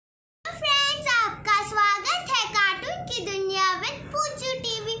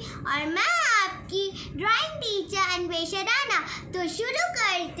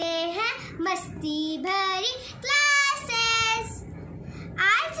मस्ती भरी क्लासेस।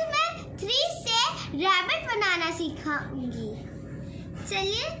 आज मैं 3 से रैबिट बनाना सिखाऊंगी।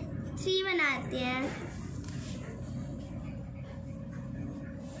 चलिए 3 बनाते हैं।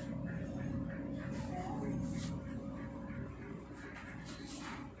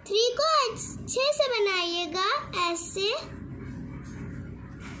 थ्री को अच्छे से बनाइएगा, ऐसे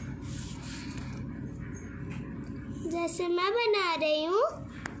जैसे मैं बना रही हूँ।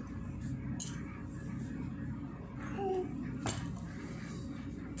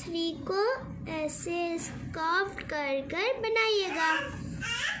 थ्री को ऐसे स्कॉफ्ट कर कर बनाइएगा।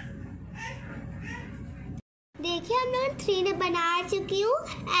 देखिए हम लोग 3 ने बना चुकी हूँ।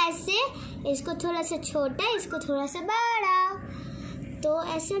 ऐसे इसको थोड़ा सा छोटा, इसको थोड़ा सा बड़ा। तो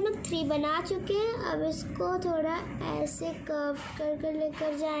ऐसे हम लोग 3 बना चुके हैं। अब इसको थोड़ा ऐसे कर्व कर कर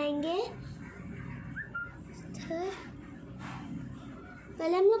लेकर जाएंगे।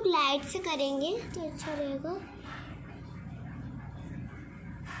 पहले हम लोग लाइट से करेंगे तो अच्छा रहेगा।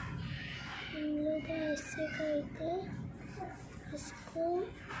 हम लोग ऐसे करके इसको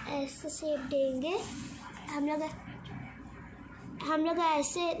ऐसे शेप देंगे। हम लोग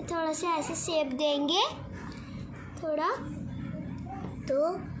ऐसे थोड़ा सा ऐसे शेप देंगे थोड़ा। तो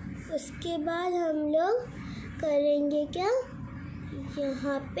उसके बाद हम लोग करेंगे क्या,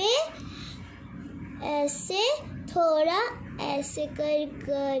 यहाँ पे ऐसे थोड़ा ऐसे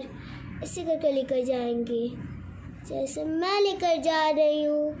ऐसे करके लेकर जाएंगे, जैसे मैं लेकर जा रही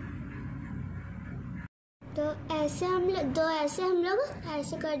हूँ। तो ऐसे हम लोग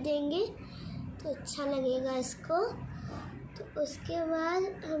ऐसे कर देंगे तो अच्छा लगेगा इसको। तो उसके बाद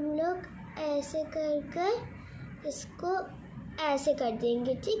हम लोग ऐसे कर इसको ऐसे कर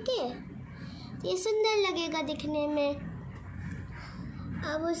देंगे, ठीक है। ये सुंदर लगेगा दिखने में।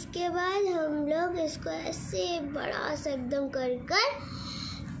 अब उसके बाद हम लोग इसको ऐसे बड़ा सा एकदम कर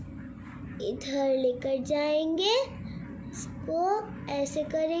इधर लेकर जाएंगे, इसको ऐसे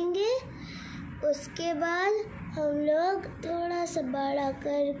करेंगे। उसके बाद हम लोग थोड़ा सा बड़ा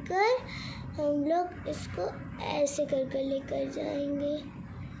कर हम लोग इसको ऐसे कर लेकर जाएंगे।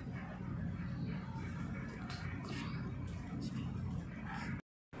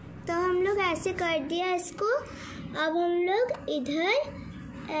 तो हम लोग ऐसे कर दिया इसको। अब हम लोग इधर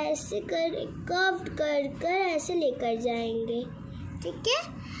ऐसे कर्व कर ऐसे लेकर जाएंगे, ठीक है।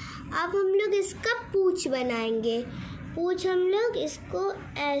 अब हम लोग इसका पूंछ बनाएंगे। पूंछ हम लोग इसको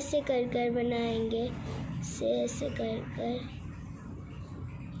ऐसे कर बनाएंगे, ऐसे कर,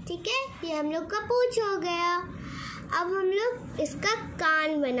 ठीक है। ये हम लोग का पूंछ हो गया। अब हम लोग इसका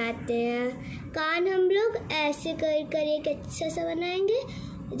कान बनाते हैं। कान हम लोग ऐसे कर एक अच्छा सा बनाएंगे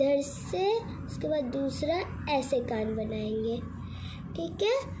इधर से। उसके बाद दूसरा ऐसे कान बनाएंगे, ठीक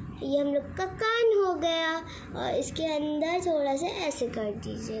है। ये हम लोग का कान हो गया। और इसके अंदर थोड़ा सा ऐसे कर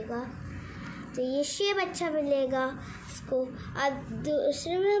दीजिएगा तो ये शेप अच्छा मिलेगा इसको। अब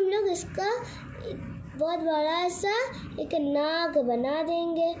दूसरे में हम लोग इसका बहुत बड़ा सा एक नाक बना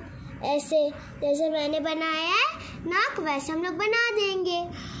देंगे, ऐसे जैसे मैंने बनाया है नाक, वैसे हम लोग बना देंगे।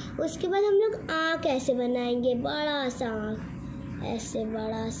 उसके बाद हम लोग आँख ऐसे बनाएंगे, बड़ा सा आँख, ऐसे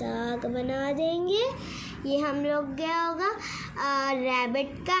बड़ा सा आँख बना देंगे। ये हम लोग क्या होगा,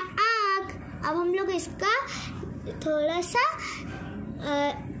 रैबिट का आँख। अब हम लोग इसका थोड़ा सा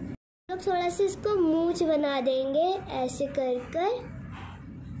इसको मूंछ बना देंगे, ऐसे कर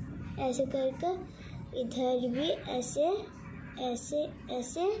इधर भी ऐसे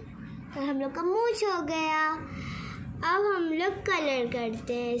तो हम लोग का मूंछ हो गया। अब हम लोग कलर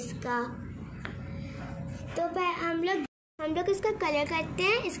करते हैं इसका। तो हम लोग इसका कलर करते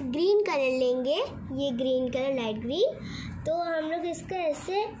हैं। इसका ग्रीन कलर लेंगे, ये ग्रीन कलर, लाइट ग्रीन। तो हम लोग इसका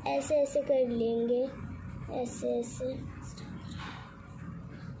ऐसे कर लेंगे, ऐसे।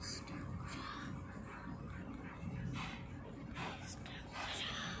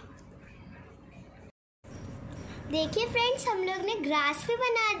 देखिए फ्रेंड्स, हम लोग ने ग्रास भी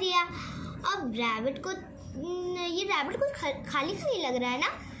बना दिया। अब ये रैबिट को खाली लग रहा है ना।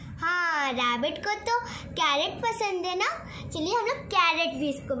 हाँ, रैबिट को तो कैरेट पसंद है ना। चलिए हम लोग कैरेट भी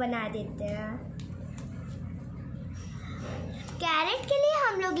इसको बना देते हैं। कैरेट के लिए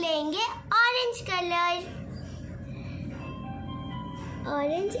हम लोग लेंगे ऑरेंज कलर।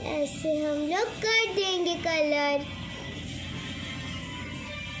 ऑरेंज ऐसे हम लोग कर देंगे कलर।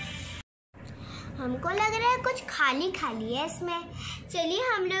 हमको लग रहा है कुछ खाली है इसमें। चलिए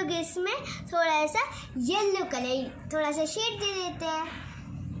हम लोग इसमें थोड़ा सा येलो कलर, थोड़ा सा शेड दे देते हैं,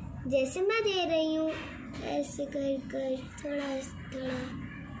 जैसे मैं दे रही हूँ। ऐसे कर थोड़ा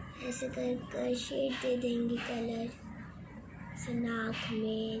ऐसे कर शेड दे देंगे कलर से नाक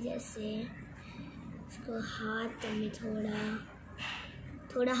में, जैसे इसको हाथ में थोड़ा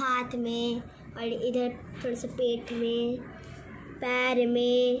थोड़ा हाथ में और इधर थोड़ा सा पेट में, पैर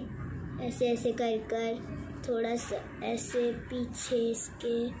में, ऐसे ऐसे कर कर थोड़ा सा ऐसे पीछे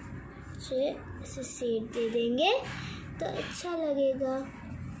इसके ऐसे शेड दे देंगे तो अच्छा लगेगा।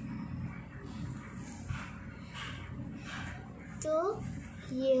 तो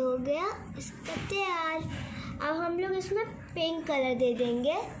ये हो गया इसका तैयार। अब हम लोग इसमें पिंक कलर दे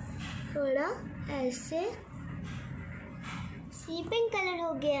देंगे, थोड़ा ऐसे, सी पिंक कलर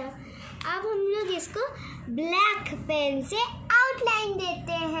हो गया। अब हम लोग इसको ब्लैक पेन से आउटलाइन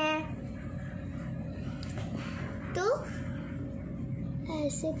देते हैं। तो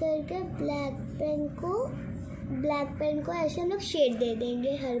ऐसे करके ब्लैक पेन को ऐसे हम लोग शेड दे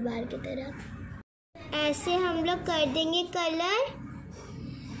देंगे हर बार की तरह। ऐसे हम लोग कर देंगे कलर।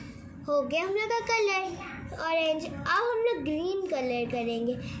 हो गया हम लोग का कलर ऑरेंज। अब हम लोग ग्रीन कलर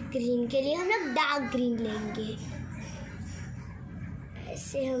करेंगे। ग्रीन के लिए हम लोग डार्क ग्रीन लेंगे।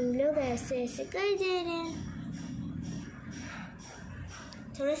 ऐसे हम लोग ऐसे ऐसे कर दे रहे हैं।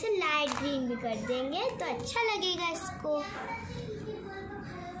 थोड़ा सा लाइट ग्रीन भी कर देंगे तो अच्छा लगेगा इसको।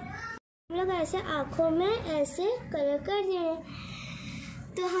 हम लोग ऐसे आँखों में ऐसे कलर कर दे रहे हैं।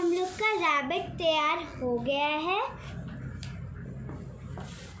 तो हम लोग का रैबिट तैयार हो गया है।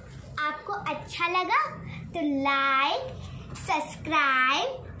 आपको अच्छा लगा तो लाइक,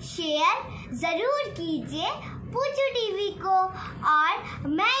 सब्सक्राइब, शेयर ज़रूर कीजिए पूछो टीवी को। और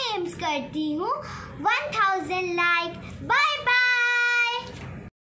मैं एम्स करती हूँ 1000 लाइक। Bye bye.